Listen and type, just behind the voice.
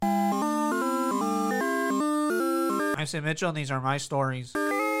I'm Sam Mitchell, and these are my stories. Hi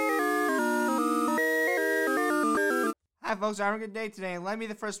folks, I'm having a good day today, and let me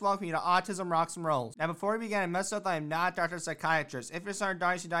first welcome you to Autism Rocks and Rolls. Now before we begin, I must note that I am not a doctor or psychiatrist. If you're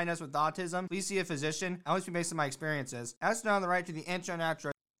diagnosed with autism, please see a physician. I always be based on my experiences. As to know the right to the intro and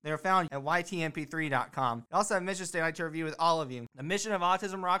outro, they are found at ytmp3.com. I also have a mission statement I'd like to review with all of you. The mission of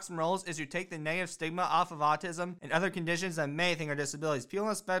Autism Rocks and Rolls is to take the negative stigma off of autism and other conditions that many think are disabilities. People on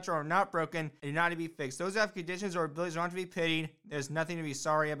the spectrum are not broken and do not need to be fixed. Those who have conditions or abilities are not to be pitied. There's nothing to be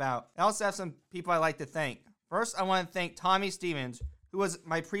sorry about. I also have some people I'd like to thank. First, I want to thank Tommy Stevens, who was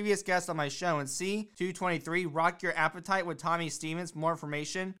my previous guest on my show, and C223, Rock Your Appetite with Tommy Stevens, more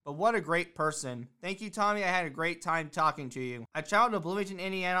information. But what a great person. Thank you, Tommy. I had a great time talking to you. I traveled to Bloomington,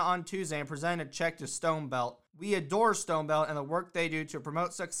 Indiana on Tuesday and presented a check to Stonebelt. We adore Stonebelt and the work they do to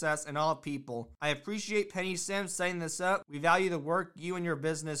promote success in all people. I appreciate Penny Sims setting this up. We value the work you and your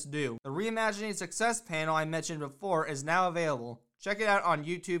business do. The Reimagining Success panel I mentioned before is now available. Check it out on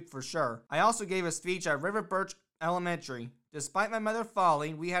YouTube for sure. I also gave a speech at River Birch Elementary. Despite my mother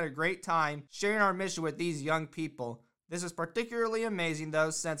falling, we had a great time sharing our mission with these young people. This is particularly amazing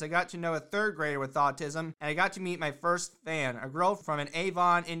though, since I got to know a third grader with autism, and I got to meet my first fan, a girl from an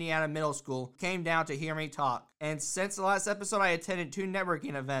Avon, Indiana middle school, who came down to hear me talk. And since the last episode, I attended 2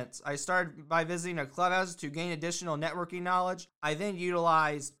 networking events. I started by visiting a clubhouse to gain additional networking knowledge. I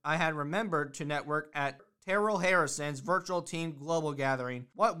had remembered to network at Terrell Harrison's virtual team global gathering.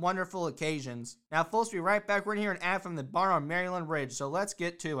 What wonderful occasions. Now, folks, we'll be right back. We're going to hear an ad from the Barn on Maryland Ridge, so let's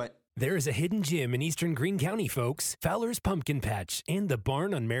get to it. There is a hidden gem in eastern Greene County, folks. Fowler's Pumpkin Patch and the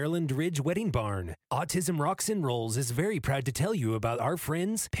Barn on Maryland Ridge Wedding Barn. Autism Rocks and Rolls is very proud to tell you about our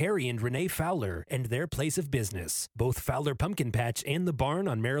friends Perry and Renee Fowler and their place of business. Both Fowler Pumpkin Patch and the Barn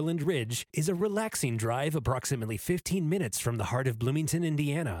on Maryland Ridge is a relaxing drive approximately 15 minutes from the heart of Bloomington,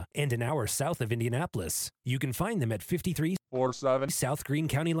 Indiana, and an hour south of Indianapolis. You can find them at 5347 South Greene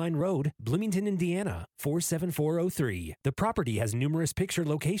County Line Road, Bloomington, Indiana, 47403. The property has numerous picture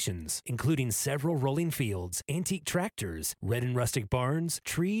locations, including several rolling fields, antique tractors, red and rustic barns,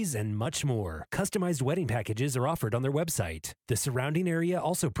 trees, and much more. Customized wedding packages are offered on their website. The surrounding area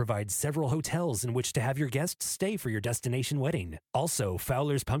also provides several hotels in which to have your guests stay for your destination wedding. Also,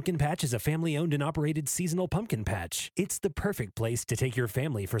 Fowler's Pumpkin Patch is a family-owned and operated seasonal pumpkin patch. It's the perfect place to take your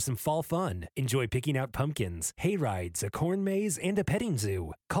family for some fall fun. Enjoy picking out pumpkins, hay rides, a corn maze, and a petting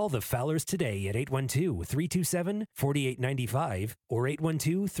zoo. Call the Fowlers today at 812-327-4895 or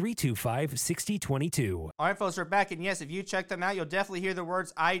 812-325-6022. All right, folks, we're back, and yes, if you check them out, you'll definitely hear the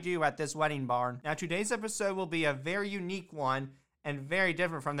words "I do" at this wedding barn. Now, today's episode will be a very unique one and very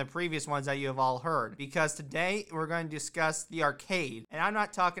different from the previous ones that you have all heard, because today we're going to discuss the arcade. And I'm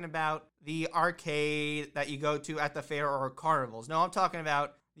not talking about the arcade that you go to at the fair or carnivals. No, I'm talking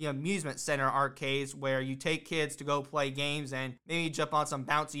about the amusement center arcades where you take kids to go play games and maybe jump on some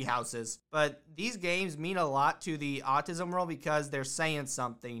bouncy houses. But these games mean a lot to the autism world because they're saying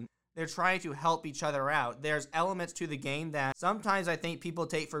something. They're trying to help each other out. There's elements to the game that sometimes I think people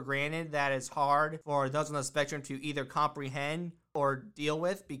take for granted that is hard for those on the spectrum to either comprehend or deal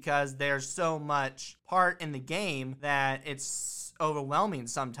with, because there's so much part in the game that it's overwhelming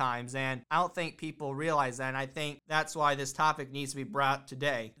sometimes, and I don't think people realize that, and I think that's why this topic needs to be brought up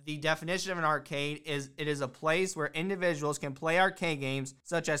today. The definition of an arcade is it is a place where individuals can play arcade games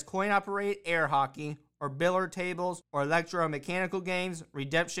such as coin-operated air hockey, or billiard tables, or electromechanical games,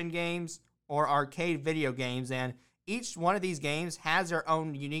 redemption games, or arcade video games, and each one of these games has their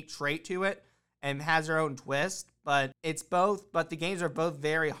own unique trait to it and has their own twist, but the games are both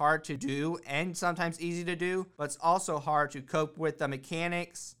very hard to do and sometimes easy to do, but it's also hard to cope with the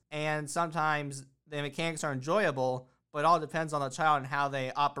mechanics, and sometimes the mechanics are enjoyable, but it all depends on the child and how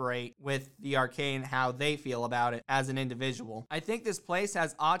they operate with the arcade and how they feel about it as an individual. I think this place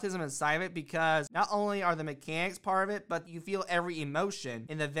has autism inside of it because not only are the mechanics part of it, but you feel every emotion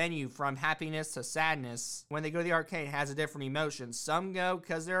in the venue from happiness to sadness. When they go to the arcade, it has a different emotion. Some go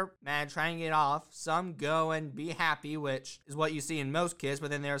because they're mad trying to get off. Some go and be happy, which is what you see in most kids, but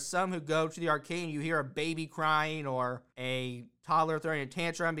then there are some who go to the arcade and you hear a baby crying or a toddler throwing a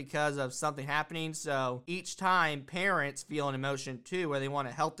tantrum because of something happening. So each time parents feel an emotion too, where they want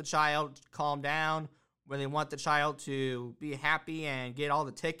to help the child calm down, where they want the child to be happy and get all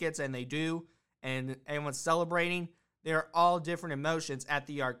the tickets, and they do, and everyone's celebrating. They're all different emotions at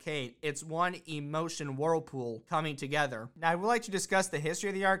the arcade. It's one emotion whirlpool coming together. Now, I would like to discuss the history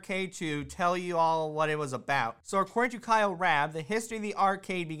of the arcade to tell you all what it was about. So, according to Kyle Rabb, the history of the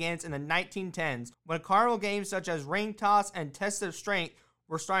arcade begins in the 1910s when carnival games such as ring toss and test of strength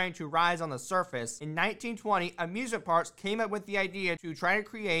were starting to rise on the surface. In 1920, amusement parks came up with the idea to try to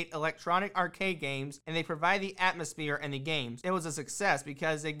create electronic arcade games, and they provided the atmosphere and the games. It was a success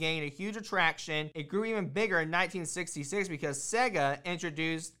because it gained a huge attraction. It grew even bigger in 1966 because Sega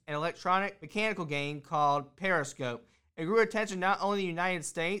introduced an electronic mechanical game called Periscope. It grew attention not only in the United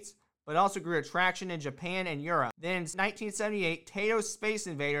States, but also grew attraction in Japan and Europe. Then in 1978, Taito Space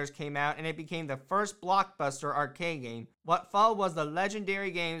Invaders came out, and it became the first blockbuster arcade game. What followed was the legendary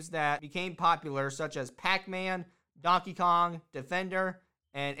games that became popular, such as Pac-Man, Donkey Kong, Defender,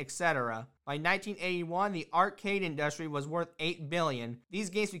 and etc. By 1981, the arcade industry was worth $8 billion. These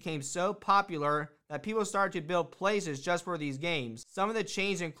games became so popular that people started to build places just for these games. Some of the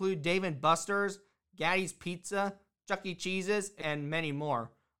chains include Dave & Buster's, Gaddy's Pizza, Chuck E. Cheese's, and many more.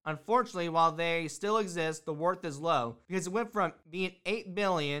 Unfortunately, while they still exist, the worth is low because it went from being $8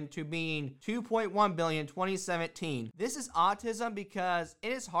 billion to being $2.1 billion in 2017. This is autism because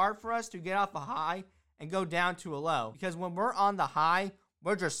it is hard for us to get off a high and go down to a low. Because when we're on the high,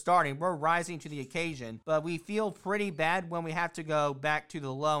 we're just starting, we're rising to the occasion, but we feel pretty bad when we have to go back to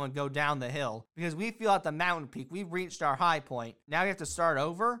the low and go down the hill because we feel at the mountain peak, we've reached our high point. Now we have to start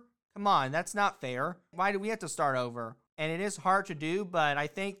over? Come on, that's not fair. Why do we have to start over? And it is hard to do, but I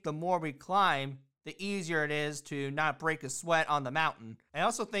think the more we climb, the easier it is to not break a sweat on the mountain. I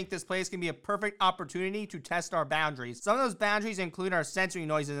also think this place can be a perfect opportunity to test our boundaries. Some of those boundaries include our sensory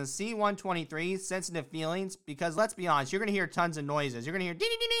noises in C123, sensitive feelings, because let's be honest, you're going to hear tons of noises. You're going to hear ding,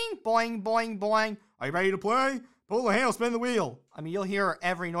 ding, ding, ding, boing, boing, boing. Are you ready to play? Pull the handle, spin the wheel. I mean, you'll hear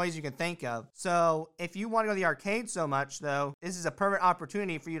every noise you can think of. So if you want to go to the arcade so much, though, this is a perfect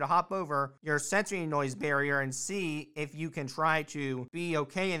opportunity for you to hop over your sensory noise barrier and see if you can try to be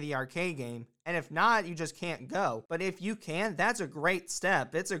okay in the arcade game. And if not, you just can't go. But if you can, that's a great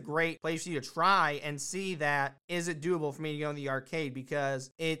step. It's a great place for you to try and see that, is it doable for me to go in the arcade?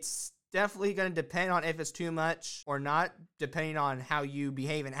 Because it's definitely going to depend on if it's too much or not, depending on how you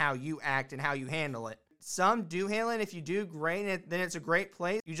behave and how you act and how you handle it. Some do handle it. If you do, great, then it's a great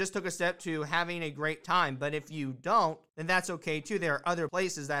place. You just took a step to having a great time. But if you don't, then that's okay too. There are other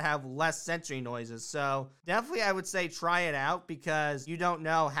places that have less sensory noises. So definitely I would say try it out because you don't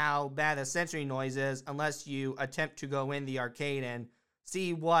know how bad the sensory noise is unless you attempt to go in the arcade and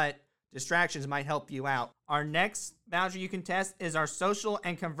see what distractions might help you out. Our next boundary you can test is our social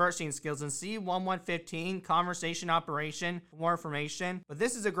and conversing skills in C1115, conversation operation, for more information. But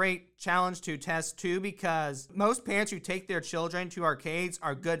this is a great challenge to test too because most parents who take their children to arcades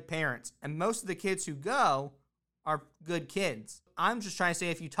are good parents. And most of the kids who go are good kids. I'm just trying to say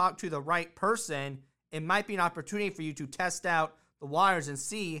if you talk to the right person, it might be an opportunity for you to test out the waters and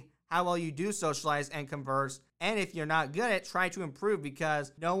see how well you do socialize and converse. And if you're not good at it, try to improve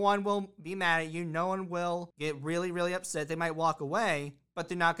because no one will be mad at you. No one will get really, really upset. They might walk away, but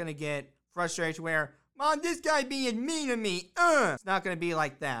they're not going to get frustrated to where, Mom, this guy being mean to me. It's not going to be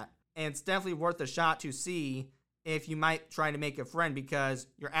like that. And it's definitely worth a shot to see if you might try to make a friend because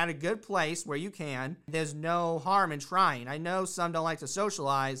you're at a good place where you can. There's no harm in trying. I know some don't like to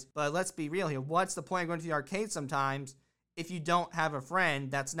socialize, but let's be real here. What's the point of going to the arcade sometimes if you don't have a friend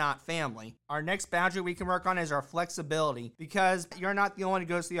that's not family? Our next boundary we can work on is our flexibility because you're not the only one who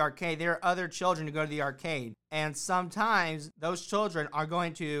goes to the arcade. There are other children who go to the arcade. And sometimes those children are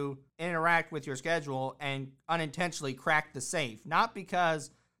going to interact with your schedule and unintentionally crack the safe. Not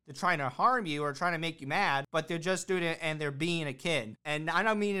because they're trying to harm you or trying to make you mad, but they're just doing it and they're being a kid. And I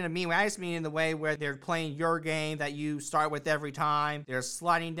don't mean in a mean way, I just mean in the way where they're playing your game that you start with every time. They're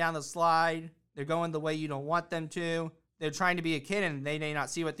sliding down the slide. They're going the way you don't want them to. They're trying to be a kid and they may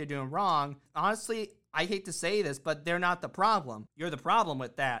not see what they're doing wrong. Honestly, I hate to say this, but they're not the problem. You're the problem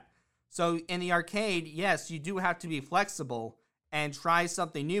with that. So in the arcade, yes, you do have to be flexible and try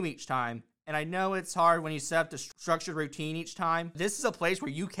something new each time. And I know it's hard when you set up the structured routine each time. This is a place where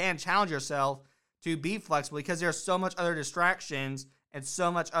you can challenge yourself to be flexible because there's so much other distractions and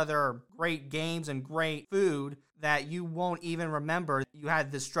so much other great games and great food that you won't even remember you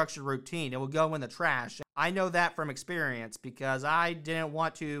had this structured routine. It will go in the trash. I know that from experience because I didn't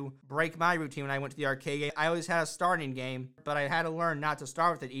want to break my routine when I went to the arcade game. I always had a starting game, but I had to learn not to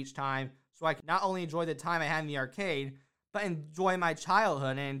start with it each time so I could not only enjoy the time I had in the arcade, but enjoy my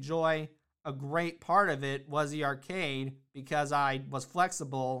childhood and enjoy a great part of it was the arcade because I was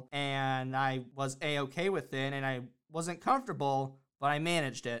flexible and I was A-okay with it and I wasn't comfortable, but I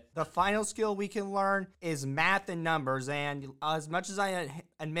managed it. The final skill we can learn is math and numbers. And as much as I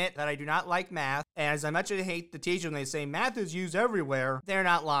admit that I do not like math, and as much as I hate the teacher when they say math is used everywhere, they're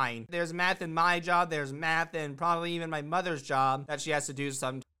not lying. There's math in my job. There's math in probably even my mother's job that she has to do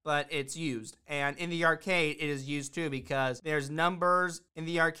some. but it's used. And in the arcade, it is used too because there's numbers in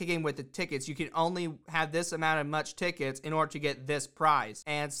the arcade game with the tickets. You can only have this amount of much tickets in order to get this prize.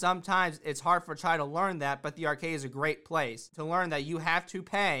 And sometimes it's hard for a child to learn that, but the arcade is a great place to learn that you have to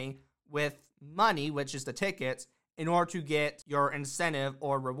pay with money, which is the tickets, in order to get your incentive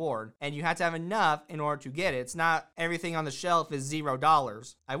or reward. And you have to have enough in order to get it. It's not everything on the shelf is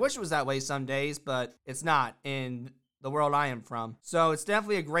 $0. I wish it was that way some days, but it's not in the world I am from. So it's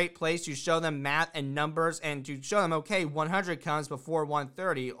definitely a great place to show them math and numbers and to show them, okay, 100 comes before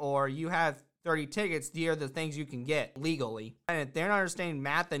 130, or you have 30 tickets, these are the things you can get legally. And if they're not understanding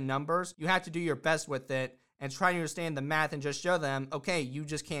math and numbers, you have to do your best with it and try to understand the math and just show them, okay, you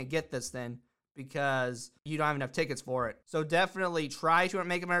just can't get this then, because you don't have enough tickets for it. So definitely try to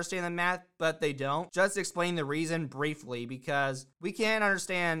make them understand the math, but they don't. Just explain the reason briefly because we can't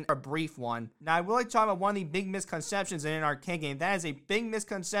understand a brief one. Now, I would like to talk about one of the big misconceptions in an arcade game. That is a big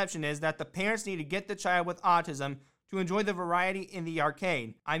misconception is that the parents need to get the child with autism to enjoy the variety in the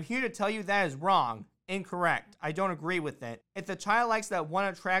arcade. I'm here to tell you that is wrong. Incorrect. I don't agree with it. If the child likes that one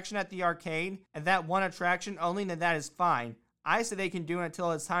attraction at the arcade and that one attraction only, then that is fine. I say they can do it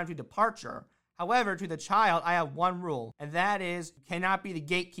until it's time to departure. However, to the child, I have one rule, and that is you cannot be the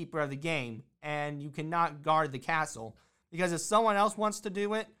gatekeeper of the game, and you cannot guard the castle. Because if someone else wants to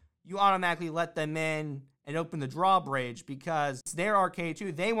do it, you automatically let them in and open the drawbridge because it's their arcade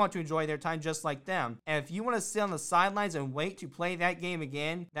too. They want to enjoy their time just like them. And if you want to sit on the sidelines and wait to play that game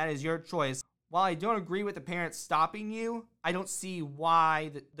again, that is your choice. While I don't agree with the parents stopping you, I don't see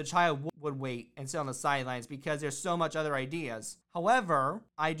why the child would wait and sit on the sidelines because there's so much other ideas. However,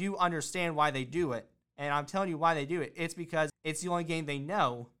 I do understand why they do it. And I'm telling you why they do it. It's because it's the only game they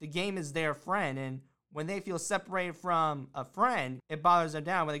know. The game is their friend. And when they feel separated from a friend, it bothers them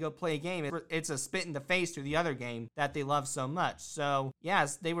down. When they go play a game, it's a spit in the face to the other game that they love so much. So,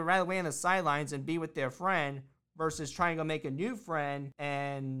 yes, they would rather wait on the sidelines and be with their friend versus trying to go make a new friend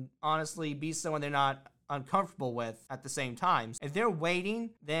and honestly be someone they're not uncomfortable with at the same time. If they're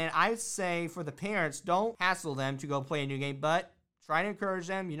waiting, then I'd say for the parents, don't hassle them to go play a new game, but try to encourage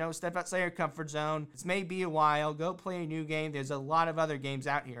them, step outside your comfort zone. This may be a while, go play a new game. There's a lot of other games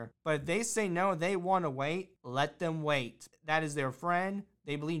out here. But if they say no, they want to wait, let them wait. That is their friend.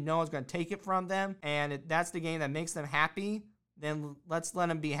 They believe no one's going to take it from them. And if that's the game that makes them happy, then let's let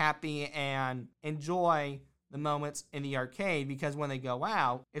them be happy and enjoy the moments in the arcade, because when they go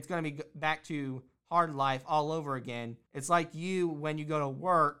out, it's going to be back to hard life all over again. It's like you when you go to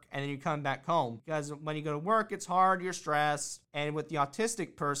work and then you come back home, because when you go to work, it's hard, you're stressed. And with the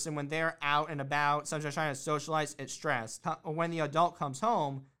autistic person, when they're out and about, sometimes trying to socialize, it's stressed. When the adult comes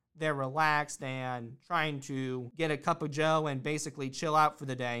home, they're relaxed and trying to get a cup of joe and basically chill out for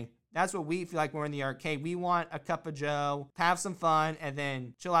the day. That's what we feel like when we're in the arcade. We want a cup of joe, have some fun, and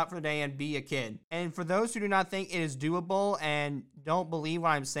then chill out for the day and be a kid. And for those who do not think it is doable and don't believe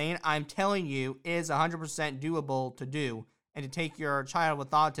what I'm saying, I'm telling you it is 100% doable to do and to take your child with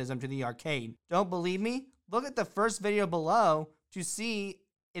autism to the arcade. Don't believe me? Look at the first video below to see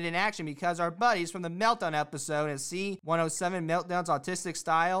it in action, because our buddies from the Meltdown episode and C107 Meltdown's Autistic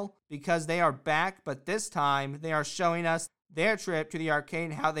Style, because they are back, but this time they are showing us their trip to the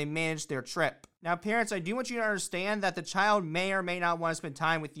arcade and how they managed their trip. Now, parents, I do want you to understand that the child may or may not want to spend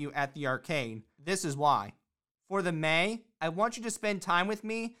time with you at the arcade. This is why. For the May, I want you to spend time with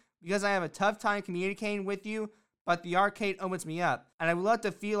me because I have a tough time communicating with you, but the arcade opens me up. And I would love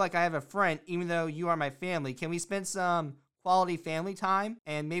to feel like I have a friend even though you are my family. Can we spend some quality family time,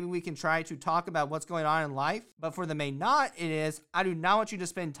 and maybe we can try to talk about what's going on in life? But for the may not, it is, I do not want you to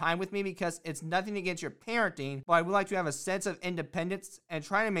spend time with me because it's nothing against your parenting, but I would like to have a sense of independence and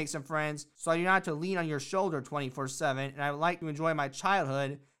try to make some friends so I do not have to lean on your shoulder 24/7, and I would like to enjoy my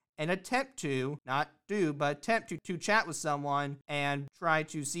childhood and attempt to, not do, but attempt to chat with someone and try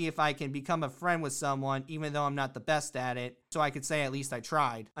to see if I can become a friend with someone, even though I'm not the best at it, so I could say at least I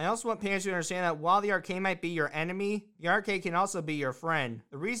tried. I also want parents to understand that while the arcade might be your enemy, the arcade can also be your friend.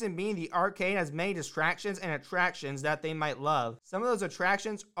 The reason being, the arcade has many distractions and attractions that they might love. Some of those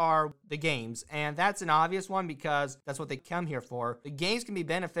attractions are the games, and that's an obvious one because that's what they come here for. The games can be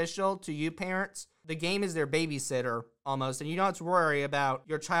beneficial to you parents. The game is their babysitter almost, and you don't have to worry about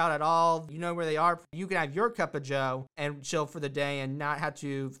your child at all. You know where they are. You can have your cup of joe and chill for the day and not have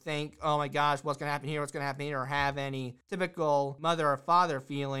to think, oh my gosh, what's going to happen here, or have any typical mother or father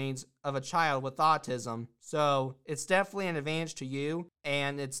feelings of a child with autism. So it's definitely an advantage to you,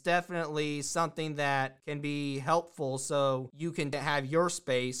 and it's definitely something that can be helpful so you can have your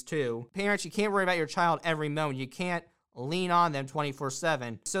space too. Parents, you can't worry about your child every moment. You can't lean on them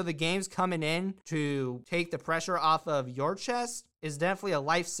 24/7. So the game's coming in to take the pressure off of your chest. is definitely a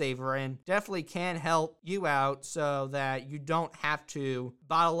lifesaver and definitely can help you out so that you don't have to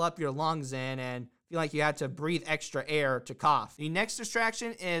bottle up your lungs in and feel like you had to breathe extra air to cough. The next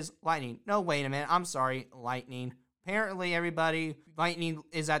distraction is lightning. No, wait a minute. I'm sorry, lightning. Apparently, everybody, lightning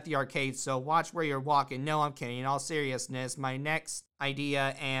is at the arcade, so watch where you're walking. No, I'm kidding. In all seriousness, my next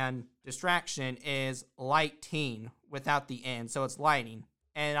idea and distraction is lighting without the N, so it's lighting.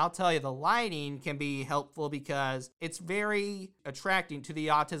 And I'll tell you, the lighting can be helpful because it's very attracting to the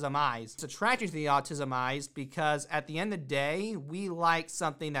autism eyes. It's attracting to the autism eyes because at the end of the day, we like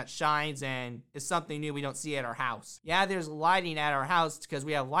something that shines and is something new we don't see at our house. Yeah, there's lighting at our house because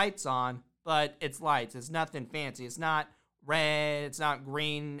we have lights on, but it's lights. It's nothing fancy. It's not red. It's not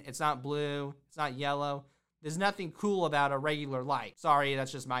green. It's not blue. It's not yellow. There's nothing cool about a regular light. Sorry,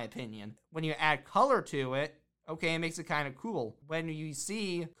 that's just my opinion. When you add color to it, okay, it makes it kind of cool. When you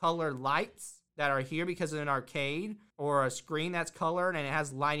see colored lights that are here because of an arcade or a screen that's colored and it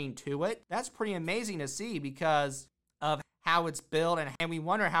has lighting to it, that's pretty amazing to see because of how it's built, and we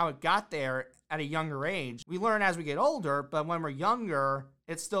wonder how it got there at a younger age. We learn as we get older, but when we're younger,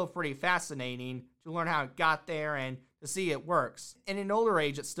 it's still pretty fascinating to learn how it got there and to see it works. In an older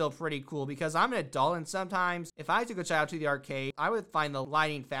age, it's still pretty cool because I'm an adult, and sometimes if I took a child to the arcade, I would find the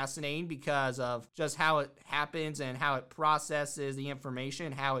lighting fascinating because of just how it happens and how it processes the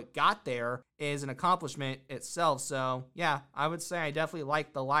information. How it got there is an accomplishment itself. So yeah, I would say I definitely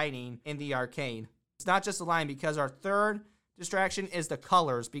like the lighting in the arcade. It's not just the lighting, because our third distraction is the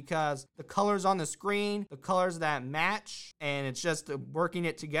colors, because the colors on the screen, the colors that match, and it's just working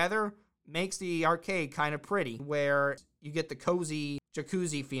it together makes the arcade kind of pretty, where you get the cozy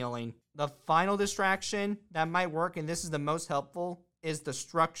jacuzzi feeling. The final distraction that might work, and this is the most helpful, is the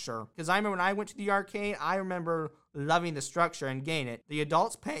structure. Because I remember when I went to the arcade, I remember loving the structure and getting it. The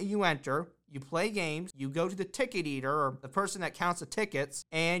adults pay, you enter, you play games, you go to the ticket eater or the person that counts the tickets,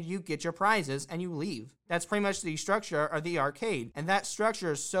 and you get your prizes and you leave. That's pretty much the structure of the arcade. And that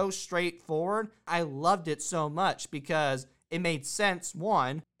structure is so straightforward. I loved it so much because it made sense,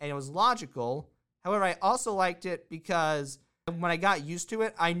 one, and it was logical. However, I also liked it because when I got used to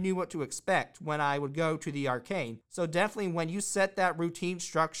it, I knew what to expect when I would go to the arcade. So definitely when you set that routine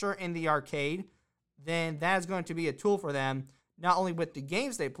structure in the arcade, then that is going to be a tool for them, not only with the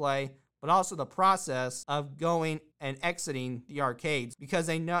games they play, but also the process of going and exiting the arcades, because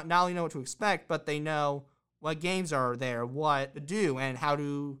they not only know what to expect, but they know what games are there, what to do, and how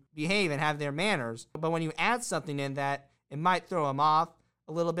to behave and have their manners. But when you add something in that, it might throw them off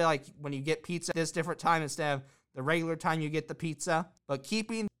a little bit, like when you get pizza this different time instead of the regular time you get the pizza. But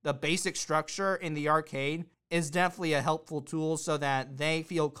keeping the basic structure in the arcade is definitely a helpful tool so that they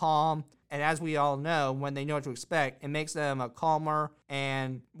feel calm. And as we all know, when they know what to expect, it makes them a calmer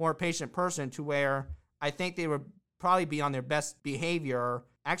and more patient person, to where I think they would probably be on their best behavior,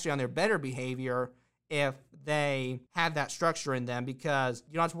 actually on their better behavior, if they have that structure in them, because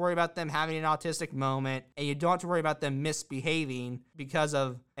you don't have to worry about them having an autistic moment, and you don't have to worry about them misbehaving because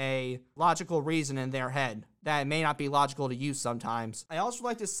of a logical reason in their head that may not be logical to you sometimes. I also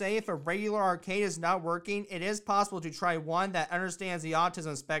like to say, if a regular arcade is not working, it is possible to try one that understands the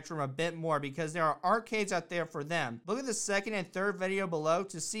autism spectrum a bit more, because there are arcades out there for them. Look at the second and third video below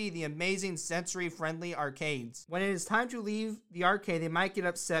to see the amazing sensory-friendly arcades. When it is time to leave the arcade, they might get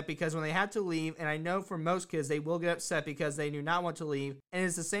upset because when they have to leave, and I know for most kids they will get upset because they do not want to leave, and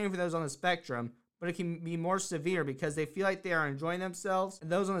it's the same for those on the spectrum, but it can be more severe because they feel like they are enjoying themselves,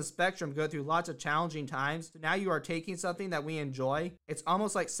 and those on the spectrum go through lots of challenging times. So now you are taking something that we enjoy. It's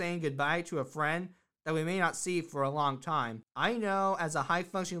almost like saying goodbye to a friend that we may not see for a long time. I know as a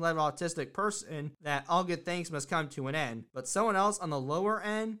high-functioning level autistic person that all good things must come to an end, but someone else on the lower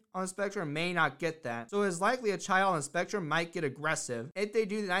end on the spectrum may not get that. So it is likely a child on the spectrum might get aggressive. If they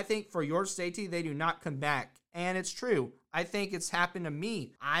do, then I think for your safety, they do not come back. And it's true. I think it's happened to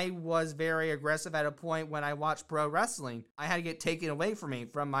me. I was very aggressive at a point when I watched pro wrestling. I had to get taken away from me,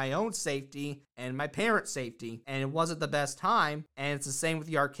 from my own safety and my parents' safety. And it wasn't the best time. And it's the same with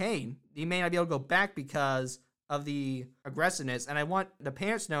the arcade. You may not be able to go back because of the aggressiveness. And I want the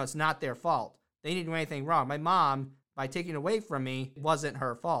parents to know it's not their fault. They didn't do anything wrong. My mom, by taking away from me, wasn't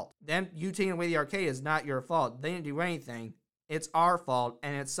her fault. Them, you taking away the arcade is not your fault. They didn't do anything. It's our fault,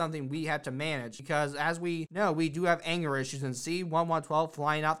 and it's something we have to manage, because as we know, we do have anger issues, and see 1112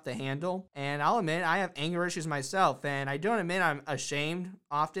 flying off the handle. And I'll admit, I have anger issues myself, and I don't admit I'm ashamed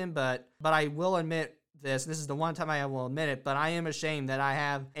often, but I will admit this. This is the one time I will admit it, but I am ashamed that I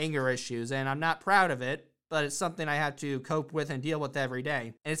have anger issues, and I'm not proud of it, but it's something I have to cope with and deal with every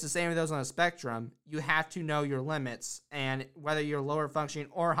day. And it's the same with those on the spectrum. You have to know your limits, and whether you're lower functioning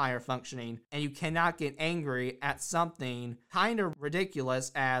or higher functioning, and you cannot get angry at something kind of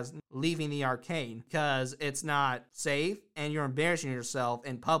ridiculous as leaving the arcade, because it's not safe and you're embarrassing yourself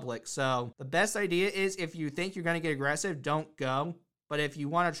in public. So the best idea is, if you think you're going to get aggressive, don't go. But if you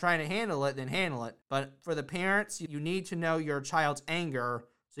want to try to handle it, then handle it. But for the parents, you need to know your child's anger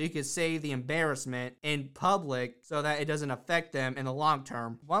so you can save the embarrassment in public so that it doesn't affect them in the long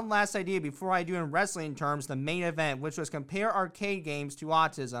term. One last idea before I do in wrestling terms, the main event, which was compare arcade games to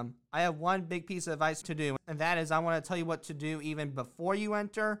autism. I have one big piece of advice to do, and that is I want to tell you what to do even before you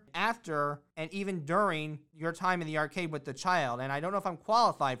enter, after, and even during your time in the arcade with the child. And I don't know if I'm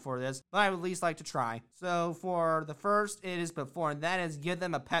qualified for this, but I would at least like to try. So for the first, it is before, and that is give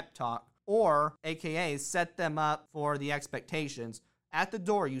them a pep talk, or AKA set them up for the expectations. At the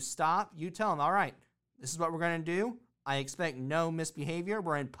door, you stop, you tell them, all right, this is what we're going to do. I expect no misbehavior.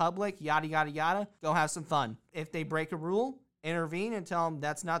 We're in public, yada, yada, yada. Go have some fun. If they break a rule, intervene and tell them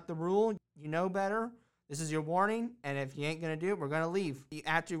that's not the rule. You know better. This is your warning. And if you ain't going to do it, we're going to leave.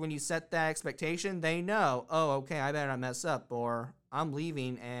 After, when you set that expectation, they know, oh, okay, I better not mess up, or I'm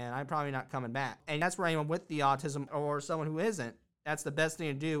leaving and I'm probably not coming back. And that's where anyone with the autism or someone who isn't, that's the best thing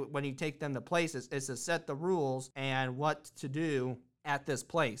to do when you take them to places, is to set the rules and what to do at this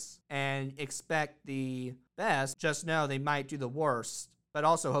place, and expect the best. Just know they might do the worst, but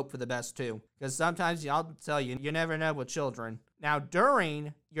also hope for the best too, because sometimes, I'll tell you, you never know with children. Now,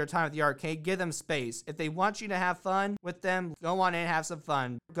 during your time at the arcade, give them space. If they want you to have fun with them, go on in and have some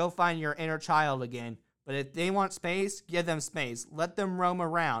fun. Go find your inner child again. But if they want space, give them space. Let them roam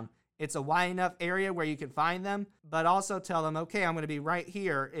around. It's a wide enough area where you can find them, but also tell them, okay, I'm going to be right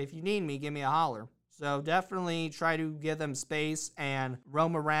here. If you need me, give me a holler. So definitely try to give them space and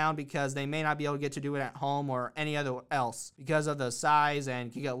roam around, because they may not be able to get to do it at home or any other else because of the size,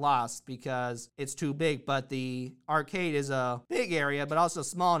 and can get lost because it's too big. But the arcade is a big area, but also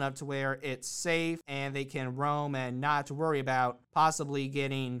small enough to where it's safe and they can roam and not have to worry about possibly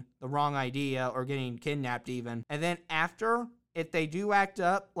getting the wrong idea or getting kidnapped even. And then after, if they do act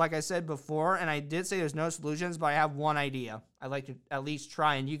up, like I said before, and I did say there's no solutions, but I have one idea I'd like to at least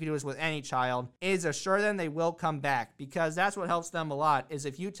try, and you can do this with any child, is assure them they will come back, because that's what helps them a lot, is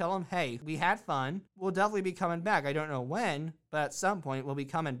if you tell them, hey, we had fun, we'll definitely be coming back. I don't know when, but at some point we'll be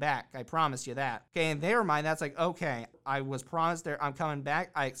coming back. I promise you that. Okay, in their mind, that's like, okay, I was promised I'm coming back.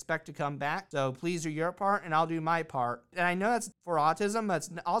 I expect to come back. So please do your part and I'll do my part. And I know that's for autism, but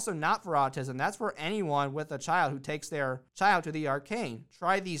it's also not for autism. That's for anyone with a child who takes their child to the arcade.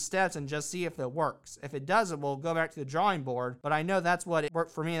 Try these steps and just see if it works. If it doesn't, we'll go back to the drawing board. But I know that's what it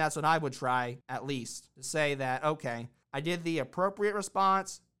worked for me, and that's what I would try, at least, to say that, okay, I did the appropriate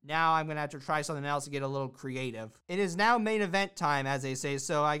response. Now I'm going to have to try something else to get a little creative. It is now main event time, as they say,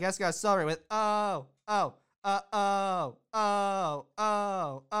 so I guess I got to celebrate with, oh,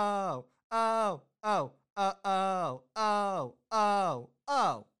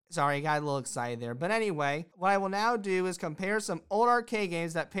 Sorry, I got a little excited there. But anyway, what I will now do is compare some old arcade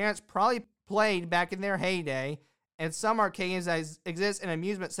games that parents probably played back in their heyday, and some arcade games that exist in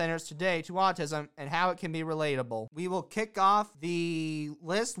amusement centers today to autism, and how it can be relatable. We will kick off the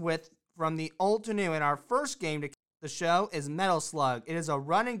list with from the old to new, and our first game to kick the show is Metal Slug. It is a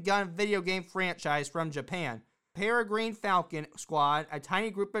run-and-gun video game franchise from Japan. Peregrine Falcon Squad, a tiny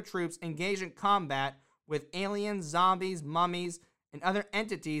group of troops engaged in combat with aliens, zombies, mummies, and other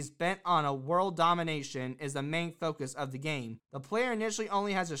entities bent on a world domination, is the main focus of the game. The player initially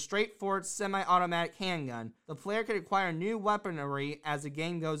only has a straightforward semi-automatic handgun. The player can acquire new weaponry as the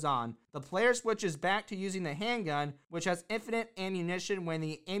game goes on. The player switches back to using the handgun, which has infinite ammunition when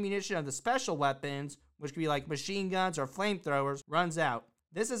the ammunition of the special weapons, which could be like machine guns or flamethrowers, runs out.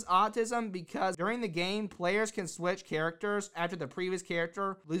 This is autism because during the game, players can switch characters after the previous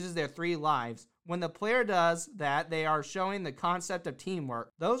character loses their 3 lives. When the player does that, they are showing the concept of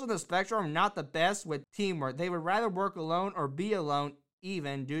teamwork. Those on the spectrum are not the best with teamwork. They would rather work alone or be alone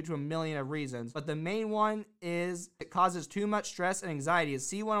even due to a million of reasons. But the main one is it causes too much stress and anxiety.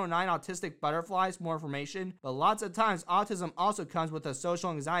 C109 autistic butterflies, more information. But lots of times, autism also comes with a social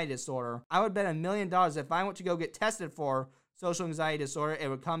anxiety disorder. I would bet $1 million if I went to go get tested for social anxiety disorder, it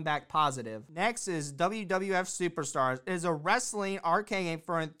would come back positive. Next is WWF Superstars. It is a wrestling arcade game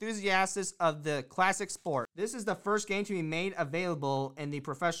for enthusiasts of the classic sport. This is the first game to be made available in the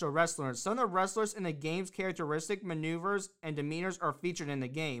professional wrestlers. Some of the wrestlers in the game's characteristic maneuvers and demeanors are featured in the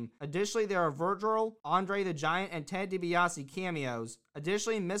game. Additionally, there are Virgil, Andre the Giant, and Ted DiBiase cameos.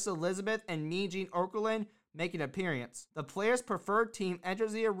 Additionally, Miss Elizabeth and Mean Gene Okerlund make an appearance. The player's preferred team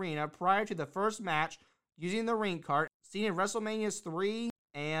enters the arena prior to the first match using the ring cart seen in WrestleManias 3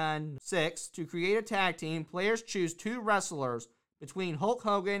 and 6 to create a tag team. Players choose 2 wrestlers between Hulk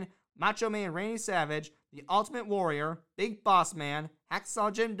Hogan, Macho Man Randy Savage, The Ultimate Warrior, Big Boss Man,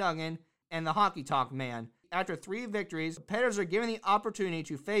 Hacksaw Jim Duggan, and the Honky Tonk Man. After 3 victories, competitors are given the opportunity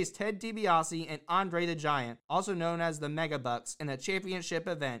to face Ted DiBiase and Andre the Giant, also known as the Megabucks, in a championship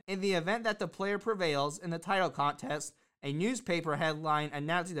event. In the event that the player prevails in the title contest, a newspaper headline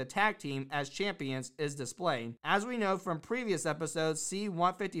announcing the tag team as champions is displayed. As we know from previous episodes, see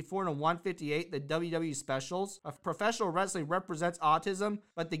 154 to 158, the WWE specials. Professional wrestling represents autism,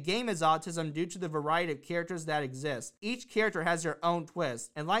 but the game is autism due to the variety of characters that exist. Each character has their own twist,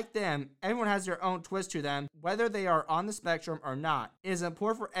 and like them, everyone has their own twist to them, whether they are on the spectrum or not. It is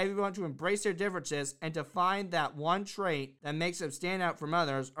important for everyone to embrace their differences and to find that one trait that makes them stand out from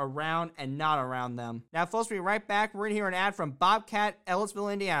others around and not around them. Now, folks, we'll be right back. We're going to hear an ad from Bobcat,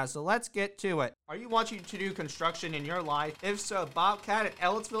 Ellisville, Indiana. So let's get to it. Are you wanting to do construction in your life? If so, Bobcat at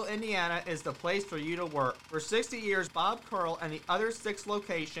Ellisville, Indiana is the place for you to work. For 60 years, Bob Curl and the other 6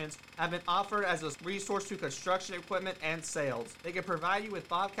 locations have been offered as a resource to construction equipment and sales. They can provide you with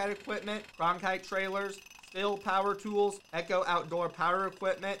Bobcat equipment, Cronkite trailers, Stihl power tools, Echo outdoor power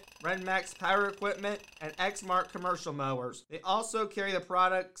equipment, Renmax power equipment, and Exmark commercial mowers. They also carry the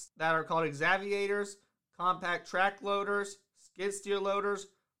products that are called Exaviators, compact track loaders, skid steer loaders,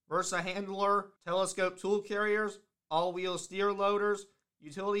 Versa handler, telescope tool carriers, all-wheel steer loaders,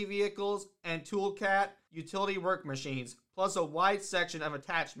 utility vehicles, and Toolcat utility work machines, plus a wide section of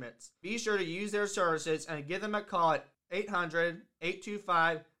attachments. Be sure to use their services and give them a call at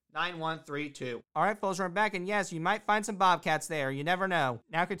 800-825-9132. Alright, folks, we're back, and yes, you might find some Bobcats there. You never know.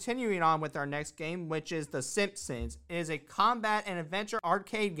 Now, continuing on with our next game, which is The Simpsons. It is a combat and adventure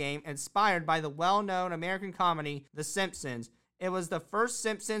arcade game inspired by the well-known American comedy The Simpsons. It was the first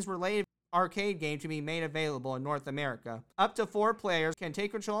Simpsons-related arcade game to be made available in North America. Up to 4 players can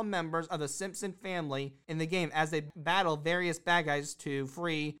take control of members of the Simpson family in the game as they battle various bad guys to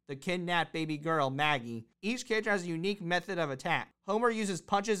free the kidnapped baby girl, Maggie. Each character has a unique method of attack. Homer uses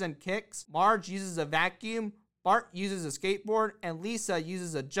punches and kicks, Marge uses a vacuum, Bart uses a skateboard, and Lisa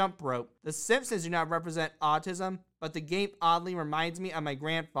uses a jump rope. The Simpsons do not represent autism, but the game oddly reminds me of my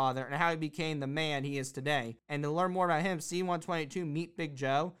grandfather and how he became the man he is today. And to learn more about him, see 122 Meet Big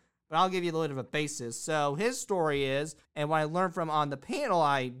Joe. But I'll give you a little bit of a basis. So his story is, and what I learned from on the panel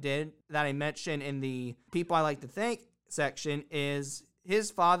I did, that I mentioned in the People I Like to Thank section, is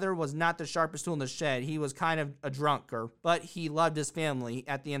his father was not the sharpest tool in the shed. He was kind of a drunker, but he loved his family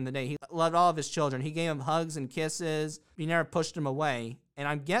at the end of the day. He loved all of his children. He gave them hugs and kisses. He never pushed them away. And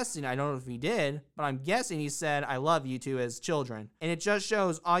I'm guessing, I don't know if he did, but I'm guessing he said, I love you to his children. And it just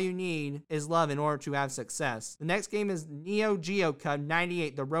shows all you need is love in order to have success. The next game is Neo Geo Cup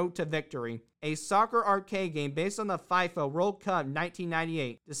 98, The Road to Victory, a soccer arcade game based on the FIFA World Cup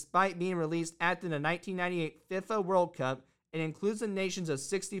 1998. Despite being released after the 1998 FIFA World Cup, it includes the nations of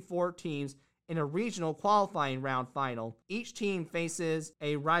 64 teams in a regional qualifying round final. Each team faces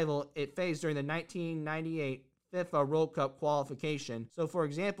a rival it faced during the 1998 FIFA World Cup qualification. So, for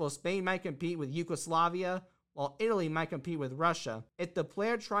example, Spain might compete with Yugoslavia, while Italy might compete with Russia. If the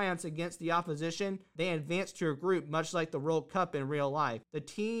player triumphs against the opposition, they advance to a group, much like the World Cup in real life. The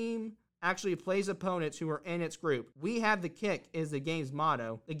team actually plays opponents who are in its group. We have the kick is the game's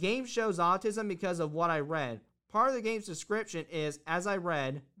motto. The game shows autism because of what I read. Part of the game's description is, as I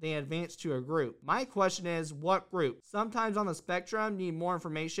read, they advance to a group. My question is, what group? Sometimes on the spectrum need more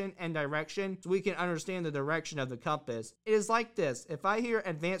information and direction so we can understand the direction of the compass. It is like this. If I hear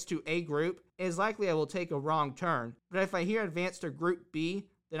advance to a group, it is likely I will take a wrong turn. But if I hear advance to group B,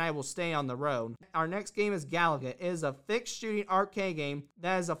 then I will stay on the road. Our next game is Galaga. It is a fixed shooting arcade game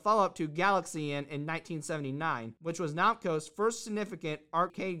that is a follow-up to Galaxian in 1979, which was Namco's first significant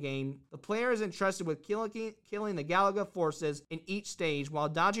arcade game. The player is entrusted with killing the Galaga forces in each stage while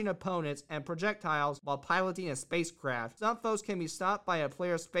dodging opponents and projectiles while piloting a spacecraft. Some foes can be stopped by a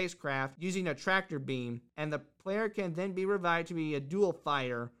player's spacecraft using a tractor beam, and the player can then be revived to be a dual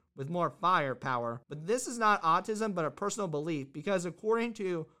fighter with more firepower. But this is not autism, but a personal belief, because according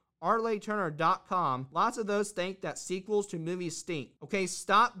to ArleyTurner.com, lots of those think that sequels to movies stink. Okay,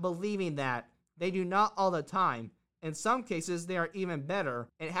 stop believing that. They do not all the time. In some cases, they are even better.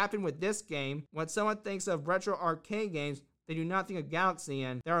 It happened with this game. When someone thinks of retro arcade games, they do not think of Galaxy,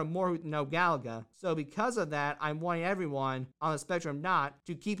 and there are more who know Galaga. So because of that, I'm wanting everyone on the spectrum not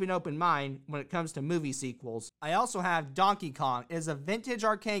to keep an open mind when it comes to movie sequels. I also have Donkey Kong. It is a vintage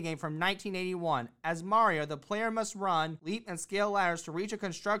arcade game from 1981. As Mario, the player must run, leap, and scale ladders to reach a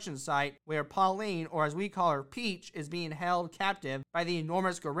construction site where Pauline, or as we call her, Peach, is being held captive by the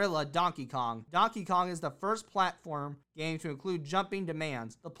enormous gorilla Donkey Kong. Donkey Kong is the first platform game to include jumping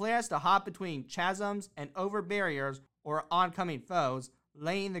demands. The player has to hop between chasms and over barriers or oncoming foes,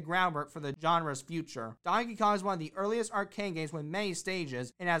 laying the groundwork for the genre's future. Donkey Kong is one of the earliest arcade games with many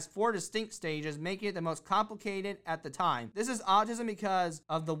stages and has 4 distinct stages, making it the most complicated at the time. This is autism because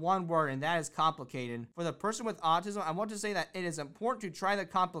of the one word, and that is complicated. For the person with autism, I want to say that it is important to try the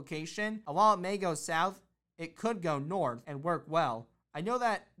complication, and while it may go south, it could go north and work well. I know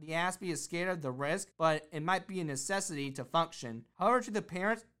that the Aspie is scared of the risk, but it might be a necessity to function. However, to the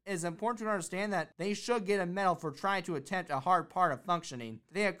parents, it is important to understand that they should get a medal for trying to attempt a hard part of functioning.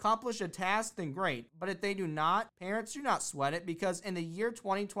 If they accomplish a task, then great. But if they do not, parents, do not sweat it, because in the year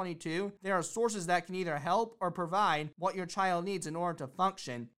 2022, there are sources that can either help or provide what your child needs in order to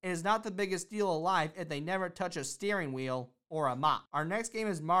function. It is not the biggest deal alive if they never touch a steering wheel or a mop. Our next game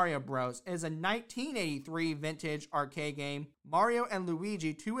is Mario Bros. It is a 1983 vintage arcade game. Mario and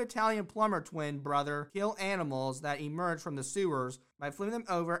Luigi, 2 Italian plumber twin brother, kill animals that emerge from the sewers by flipping them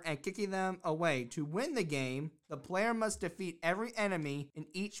over and kicking them away. To win the game, the player must defeat every enemy in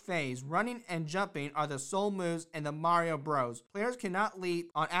each phase. Running and jumping are the sole moves in the Mario Bros. Players cannot leap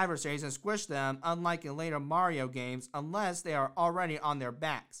on adversaries and squish them, unlike in later Mario games, unless they are already on their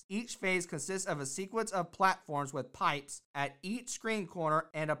backs. Each phase consists of a sequence of platforms with pipes at each screen corner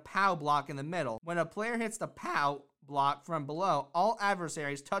and a POW block in the middle. When a player hits the POW block from below, all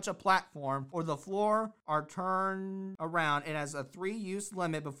adversaries touch a platform or the floor are turned around. It has a 3-use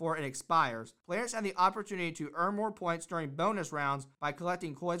limit before it expires. Players have the opportunity to earn more points during bonus rounds by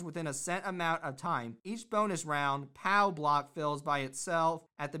collecting coins within a set amount of time. Each bonus round, POW block fills by itself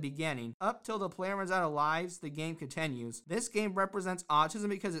at the beginning. Up till the player runs out of lives, the game continues. This game represents autism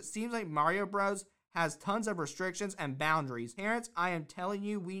because it seems like Mario Bros. Has tons of restrictions and boundaries. Parents, I am telling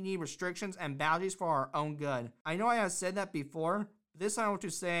you, we need restrictions and boundaries for our own good. I know I have said that before. This I want to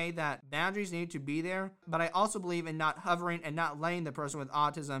say that boundaries need to be there, but I also believe in not hovering and not letting the person with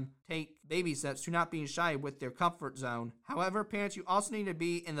autism take baby steps to not being shy with their comfort zone. However, parents, you also need to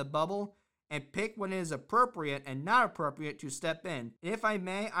be in the bubble and pick when it is appropriate and not appropriate to step in. And if I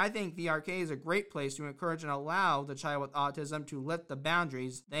may, I think the arcade is a great place to encourage and allow the child with autism to lift the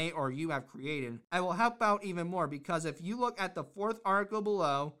boundaries they or you have created. I will help out even more, because if you look at the 4th article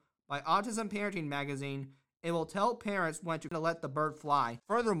below by Autism Parenting Magazine, it will tell parents when to let the bird fly.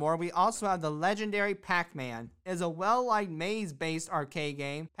 Furthermore, we also have the legendary Pac-Man. It is a well-liked maze-based arcade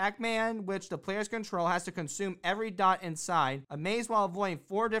game. Pac-Man, which the players control, has to consume every dot inside a maze while avoiding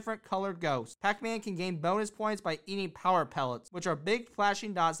 4 different colored ghosts. Pac-Man can gain bonus points by eating power pellets, which are big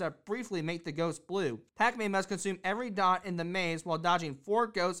flashing dots that briefly make the ghost blue. Pac-Man must consume every dot in the maze while dodging 4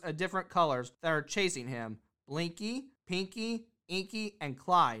 ghosts of different colors that are chasing him: Blinky, Pinky, Inky, and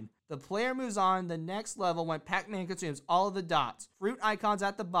Clyde. The player moves on the next level when Pac-Man consumes all of the dots. Fruit icons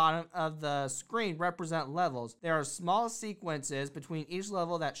at the bottom of the screen represent levels. There are small sequences between each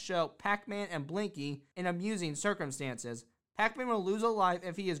level that show Pac-Man and Blinky in amusing circumstances. Pac-Man will lose a life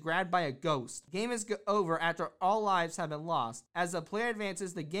if he is grabbed by a ghost. The game is over after all lives have been lost. As the player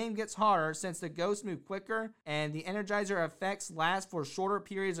advances, the game gets harder since the ghosts move quicker and the Energizer effects last for shorter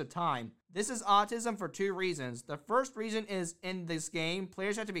periods of time. This is autism for 2 reasons. The first reason is, in this game,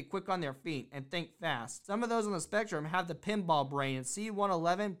 players have to be quick on their feet and think fast. Some of those on the spectrum have the pinball brain and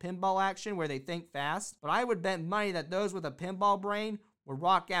C111 pinball action where they think fast, but I would bet money that those with a pinball brain would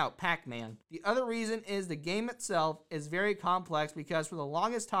rock out Pac-Man. The other reason is the game itself is very complex, because for the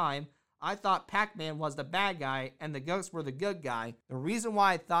longest time, I thought Pac-Man was the bad guy and the ghosts were the good guy. The reason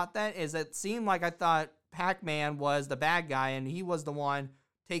why I thought that is it seemed like I thought Pac-Man was the bad guy and he was the one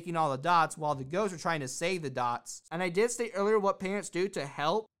taking all the dots while the ghosts are trying to save the dots. And I did state earlier what parents do to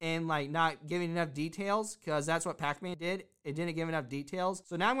help in not giving enough details, because that's what Pac-Man did. It didn't give enough details.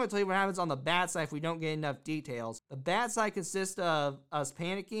 So now I'm going to tell you what happens on the bad side if we don't get enough details. The bad side consists of us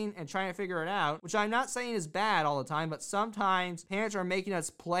panicking and trying to figure it out, which I'm not saying is bad all the time, but sometimes parents are making us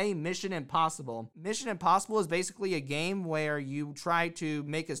play Mission Impossible. Mission Impossible is basically a game where you try to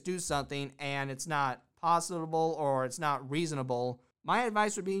make us do something and it's not possible or it's not reasonable. My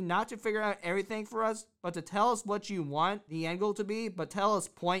advice would be not to figure out everything for us, but to tell us what you want the end goal to be, but tell us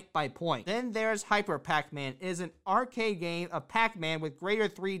point by point. Then there's Hyper Pac-Man. It is an arcade game of Pac-Man with greater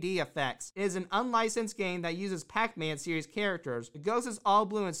 3D effects. It is an unlicensed game that uses Pac-Man series characters. The ghost is all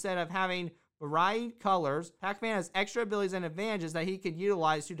blue instead of having varied colors, Pac-Man has extra abilities and advantages that he can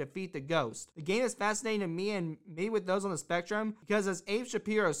utilize to defeat the ghost. The game is fascinating to me and maybe with those on the spectrum because as Abe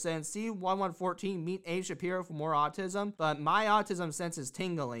Shapiro said, C1114 meet Abe Shapiro for more autism, but my autism sense is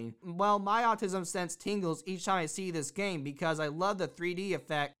tingling. Well, my autism sense tingles each time I see this game because I love the 3D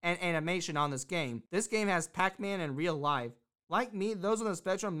effect and animation on this game. This game has Pac-Man in real life. Like me, those on the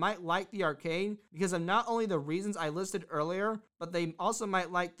spectrum might like the arcade because of not only the reasons I listed earlier, but they also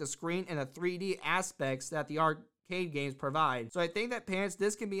might like the screen and the 3D aspects that the arcade games provide. So I think that parents,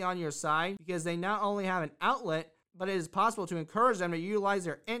 this can be on your side because they not only have an outlet, but it is possible to encourage them to utilize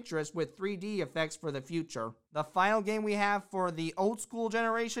their interest with 3D effects for the future. The final game we have for the old school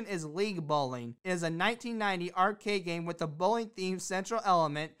generation is League Bowling. It is a 1990 arcade game with a bowling-themed central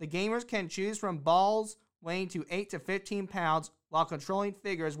element. The gamers can choose from balls weighing to 8 to 15 pounds while controlling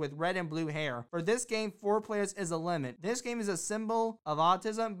figures with red and blue hair. For this game, 4 players is a limit. This game is a symbol of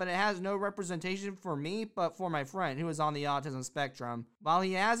autism, but it has no representation for me, but for my friend who is on the autism spectrum. While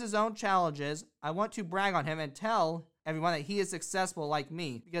he has his own challenges, I want to brag on him and tell everyone that he is successful like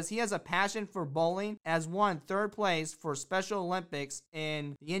me because he has a passion for bowling, has won 3rd place for Special Olympics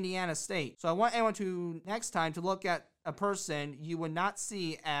in the Indiana State. So I want anyone to next time to look at a person you would not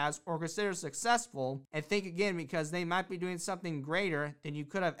see as or consider successful and think again because they might be doing something greater than you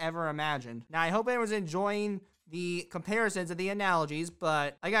could have ever imagined. Now I hope everyone's enjoying the comparisons and the analogies,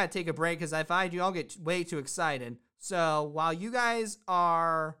 but I gotta take a break because if I do I'll get way too excited. So while you guys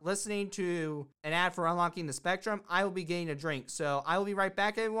are listening to an ad for Unlocking the Spectrum, I will be getting a drink. So I will be right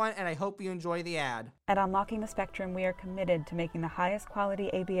back, everyone, and I hope you enjoy the ad. At Unlocking the Spectrum, we are committed to making the highest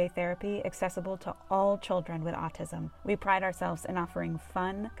quality ABA therapy accessible to all children with autism. We pride ourselves in offering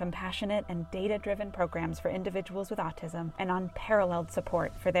fun, compassionate, and data-driven programs for individuals with autism and unparalleled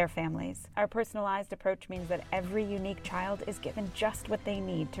support for their families. Our personalized approach means that every unique child is given just what they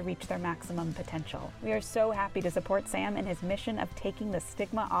need to reach their maximum potential. We are so happy to support Sam in his mission of taking the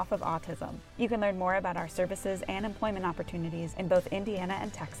stigma off of autism. You can learn more about our services and employment opportunities in both Indiana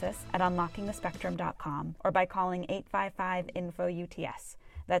and Texas at unlockingthespectrum.com or by calling 855-INFO-UTS.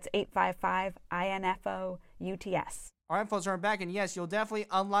 That's 855-INFO-UTS. Alright folks, we're back, and yes, you'll definitely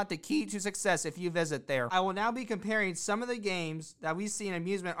unlock the key to success if you visit there. I will now be comparing some of the games that we see in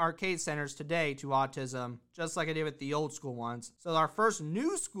amusement arcade centers today to autism, just like I did with the old school ones. So our first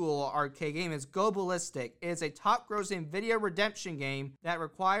new school arcade game is Go Ballistic. It is a top-grossing video redemption game that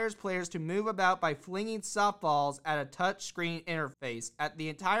requires players to move about by flinging softballs at a touch-screen interface. The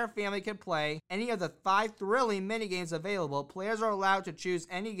entire family can play any of the 5 thrilling minigames available. Players are allowed to choose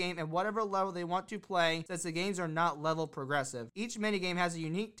any game and whatever level they want to play since the games are not level progressive. Each minigame has a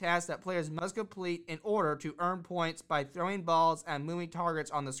unique task that players must complete in order to earn points by throwing balls and moving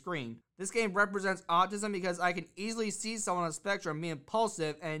targets on the screen. This game represents autism because I can easily see someone on the spectrum being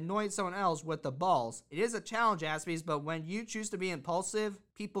impulsive and annoying someone else with the balls. It is a challenge aspect, but when you choose to be impulsive,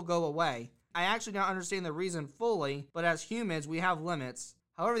 people go away. I actually don't understand the reason fully, but as humans, we have limits.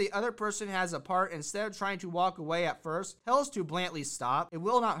 However, the other person has a part. Instead of trying to walk away at first, tell us to bluntly stop. It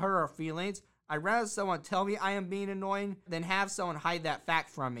will not hurt our feelings. I'd rather someone tell me I am being annoying than have someone hide that fact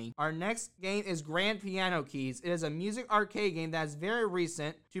from me. Our next game is Grand Piano Keys. It is a music arcade game that is very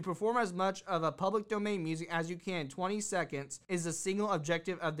recent. To perform as much of a public domain music as you can in 20 seconds is the single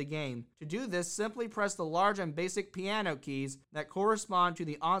objective of the game. To do this, simply press the large and basic piano keys that correspond to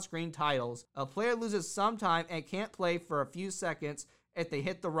the on-screen titles. A player loses some time and can't play for a few seconds if they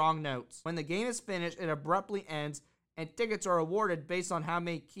hit the wrong notes. When the game is finished, it abruptly ends and tickets are awarded based on how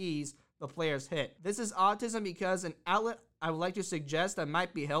many keys the players hit. This is autism because an outlet I would like to suggest that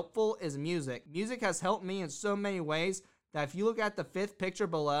might be helpful is music. Music has helped me in so many ways that if you look at the 5th picture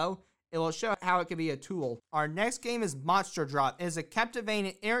below, it will show how it can be a tool. Our next game is Monster Drop. It is a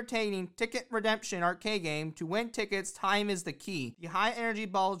captivating, entertaining ticket redemption arcade game. To win tickets, time is the key. The high energy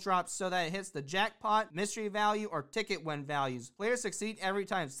ball drops so that it hits the jackpot, mystery value, or ticket win values. Players succeed every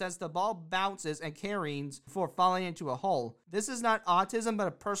time since the ball bounces and carries before falling into a hole. This is not autism, but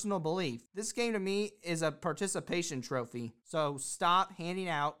a personal belief. This game to me is a participation trophy. So stop handing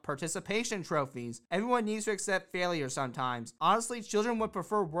out participation trophies. Everyone needs to accept failure sometimes. Honestly, children would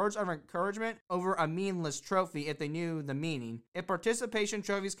prefer words of encouragement over a meaningless trophy if they knew the meaning. If participation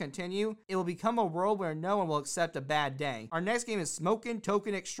trophies continue, it will become a world where no one will accept a bad day. Our next game is Smokin'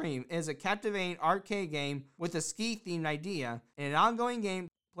 Token Extreme. It is a captivating arcade game with a ski-themed idea. In an ongoing game,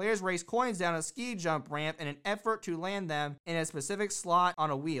 players race coins down a ski jump ramp in an effort to land them in a specific slot on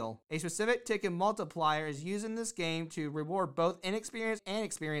a wheel. A specific ticket multiplier is used in this game to reward both inexperienced and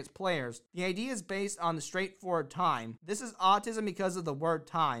experienced players. The idea is based on the straightforward time. This is autism because of the word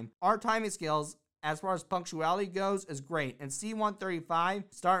time. Our timing skills as far as punctuality goes, is great. And C-135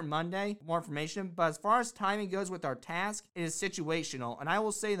 start Monday, more information. But as far as timing goes with our task, it is situational. And I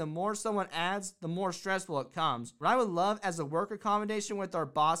will say the more someone adds, the more stressful it comes. What I would love as a work accommodation with our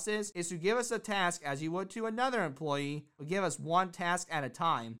bosses is to give us a task as you would to another employee, but give us one task at a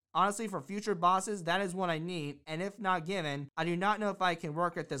time. Honestly, for future bosses, that is what I need, and if not given, I do not know if I can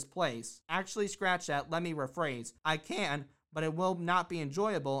work at this place. Actually, scratch that, let me rephrase. I can, but it will not be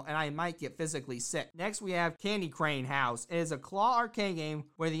enjoyable, and I might get physically sick. Next, we have Candy Crane House. It is a claw arcade game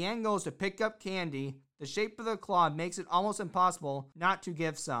where the end goal is to pick up candy. The shape of the claw makes it almost impossible not to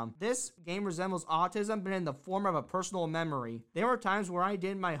give some. This game resembles autism, but in the form of a personal memory. There were times where I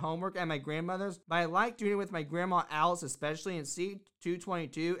did my homework at my grandmother's, but I liked doing it with my grandma Alice, especially in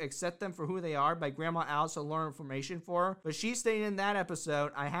C-222, Accept Them for Who They Are by Grandma Alice to learn information for her. But she stated in that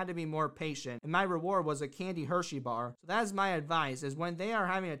episode, I had to be more patient, and my reward was a candy Hershey bar. So that is my advice, is when they are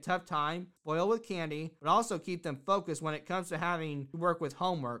having a tough time, spoil with candy, but also keep them focused when it comes to having to work with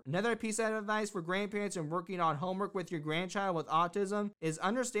homework. Another piece of advice for grandparents and working on homework with your grandchild with autism is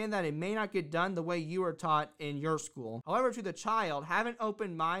understand that it may not get done the way you were taught in your school. However, to the child, have an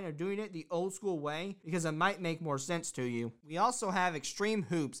open mind of doing it the old school way because it might make more sense to you. We also have Extreme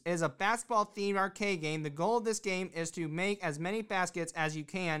Hoops. It is a basketball themed arcade game. The goal of this game is to make as many baskets as you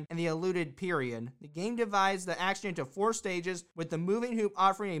can in the allotted period. The game divides the action into 4 stages, with the moving hoop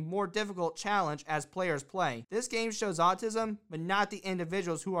offering a more difficult challenge as players play. This game shows autism, but not the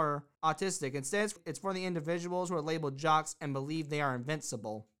individuals who are autistic. Instead, it's for the individuals who are labeled jocks and believe they are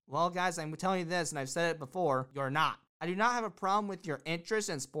invincible. Well, guys, I'm telling you this, and I've said it before, you're not. I do not have a problem with your interest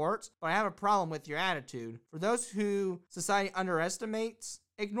in sports, but I have a problem with your attitude. For those who society underestimates,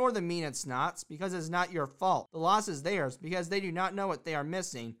 ignore the mean and snots because it's not your fault. The loss is theirs because they do not know what they are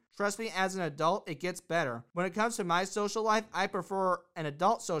missing. Trust me, as an adult, it gets better. When it comes to my social life, I prefer an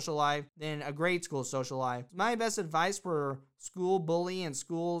adult social life than a grade school social life. My best advice for school bullying and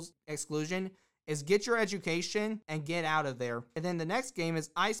school's exclusion is get your education and get out of there. And then the next game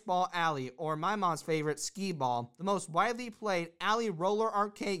is Ice Ball Alley, or my mom's favorite, Skee Ball, the most widely played alley roller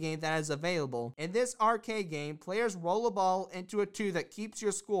arcade game that is available. In this arcade game, players roll a ball into a tube that keeps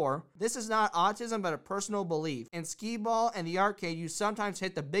your score. This is not autism, but a personal belief. In Skee Ball and the arcade, you sometimes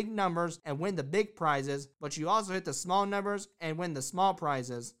hit the big numbers and win the big prizes, but you also hit the small numbers and win the small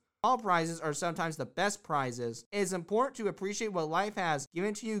prizes. Small prizes are sometimes the best prizes. It is important to appreciate what life has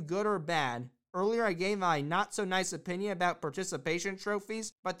given to you, good or bad. Earlier, I gave my not-so-nice opinion about participation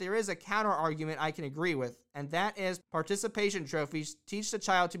trophies, but there is a counter-argument I can agree with, and that is participation trophies teach the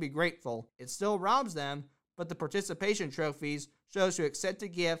child to be grateful. It still robs them, but the participation trophies shows to accept a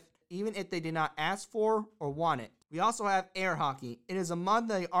gift even if they did not ask for or want it. We also have air hockey. It is among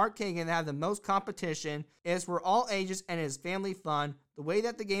the arcade games that have the most competition. It is for all ages and it is family fun. The way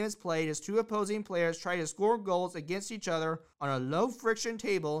that the game is played is 2 opposing players try to score goals against each other on a low-friction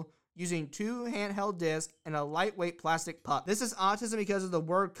table using 2 handheld discs and a lightweight plastic puck. This is autism because of the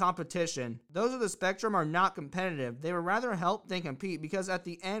word competition. Those of the spectrum are not competitive. They would rather help than compete because at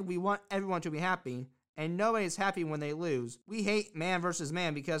the end we want everyone to be happy. And nobody is happy when they lose. We hate man versus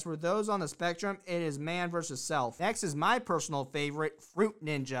man because for those on the spectrum, it is man versus self. Next is my personal favorite, Fruit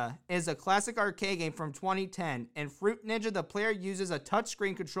Ninja. It is a classic arcade game from 2010. In Fruit Ninja, the player uses a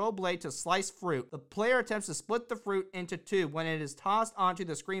touchscreen control blade to slice fruit. The player attempts to split the fruit into 2 when it is tossed onto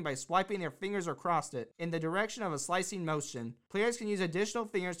the screen by swiping their fingers across it in the direction of a slicing motion. Players can use additional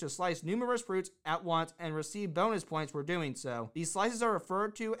fingers to slice numerous fruits at once and receive bonus points for doing so. These slices are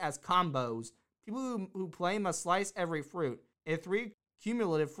referred to as combos. People who play must slice every fruit. If 3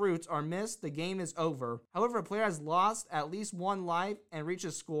 cumulative fruits are missed, the game is over. However, if a player has lost at least 1 life and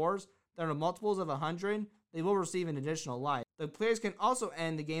reaches scores that are multiples of 100, they will receive an additional life. The players can also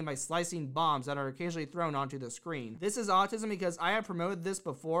end the game by slicing bombs that are occasionally thrown onto the screen. This is autism because I have promoted this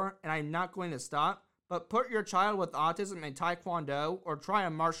before and I'm not going to stop. But put your child with autism in Taekwondo or try a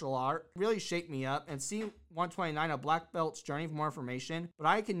martial art. It really shaped me up. And C-129, a black belt's journey for more information. But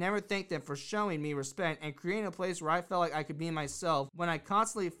I can never thank them for showing me respect and creating a place where I felt like I could be myself when I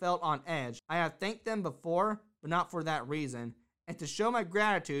constantly felt on edge. I have thanked them before, but not for that reason. And to show my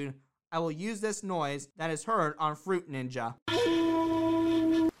gratitude, I will use this noise that is heard on Fruit Ninja.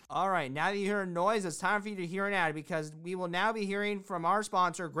 Alright, now that you heard a noise, it's time for you to hear an ad because we will now be hearing from our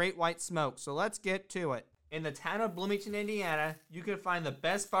sponsor, Great White Smoke. So let's get to it. In the town of Bloomington, Indiana, you can find the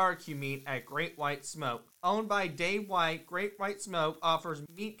best barbecue meat at Great White Smoke. Owned by Dave White, Great White Smoke offers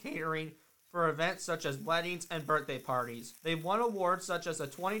meat catering for events such as weddings and birthday parties. They've won awards such as the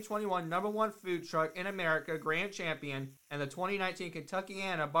 2021 #1 food truck in America Grand Champion and the 2019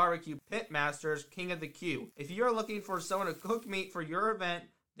 Kentuckiana Barbecue Pitmasters King of the Q. If you're looking for someone to cook meat for your event,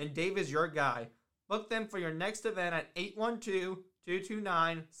 then Dave is your guy. Book them for your next event at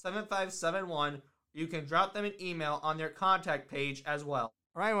 812-229-7571. You can drop them an email on their contact page as well.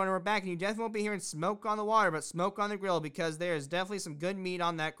 All right, we're back, and you definitely won't be hearing smoke on the water, but smoke on the grill, because there is definitely some good meat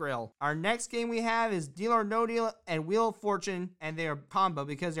on that grill. Our next game we have is Deal or No Deal and Wheel of Fortune, and they are combo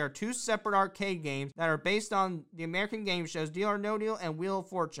because they are two separate arcade games that are based on the American game shows Deal or No Deal and Wheel of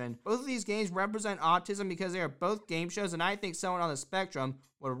Fortune. Both of these games represent autism because they are both game shows, and I think someone on the spectrum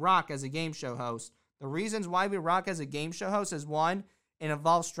would rock as a game show host. The reasons why we rock as a game show host is, one, it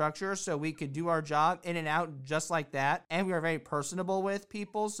involves structure, so we could do our job in and out just like that. And we are very personable with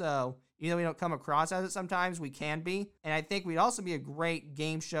people, so even though we don't come across as it sometimes, we can be. And I think we'd also be a great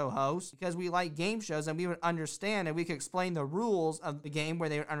game show host because we like game shows and we would understand and we could explain the rules of the game where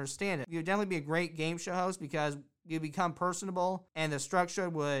they would understand it. You would definitely be a great game show host because you become personable and the structure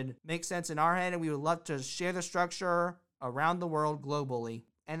would make sense in our head, and we would love to share the structure around the world globally.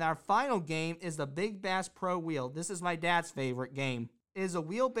 And our final game is the Big Bass Pro Wheel. This is my dad's favorite game. It is a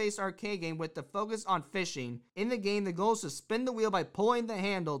wheel-based arcade game with the focus on fishing. In the game, the goal is to spin the wheel by pulling the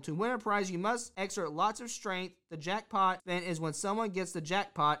handle. To win a prize, you must exert lots of strength. The jackpot spin is when someone gets the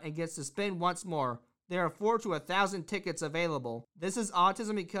jackpot and gets to spin once more. There are 4 to 1,000 tickets available. This is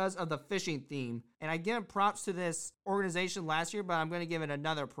autism because of the fishing theme. And I give props to this organization last year, but I'm going to give it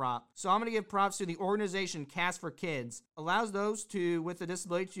another prop. So I'm going to give props to the organization Cast for Kids. Allows those with a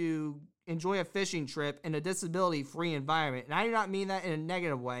disability to enjoy a fishing trip in a disability-free environment. And I do not mean that in a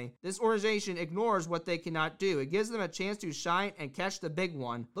negative way. This organization ignores what they cannot do. It gives them a chance to shine and catch the big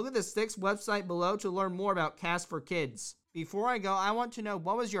one. Look at the Sticks website below to learn more about Cast for Kids. Before I go, I want to know,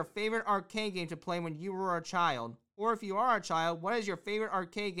 what was your favorite arcade game to play when you were a child? Or if you are a child, what is your favorite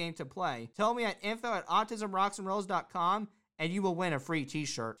arcade game to play? Tell me at info@autismrocksandrolls.com and you will win a free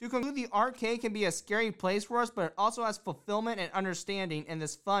t-shirt. To conclude, the arcade can be a scary place for us, but it also has fulfillment and understanding in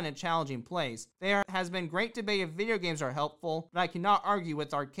this fun and challenging place. There has been great debate if video games are helpful, but I cannot argue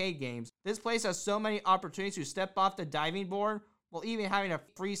with arcade games. This place has so many opportunities to step off the diving board, while even having a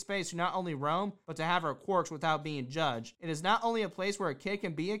free space to not only roam, but to have our quirks without being judged. It is not only a place where a kid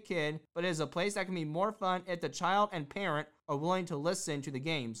can be a kid, but it is a place that can be more fun if the child and parent are willing to listen to the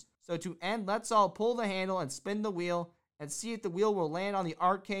games. So to end, let's all pull the handle and spin the wheel and see if the wheel will land on the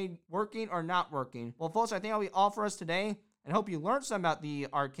arcade working or not working. Well, folks, I think that'll be all for us today, and hope you learned something about the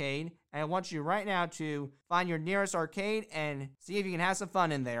arcade. And I want you right now to find your nearest arcade and see if you can have some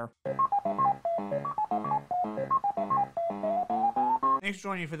fun in there. Thanks for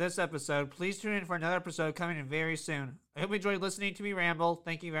joining me for this episode. Please tune in for another episode coming in very soon. I hope you enjoyed listening to me ramble.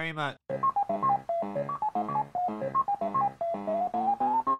 Thank you very much.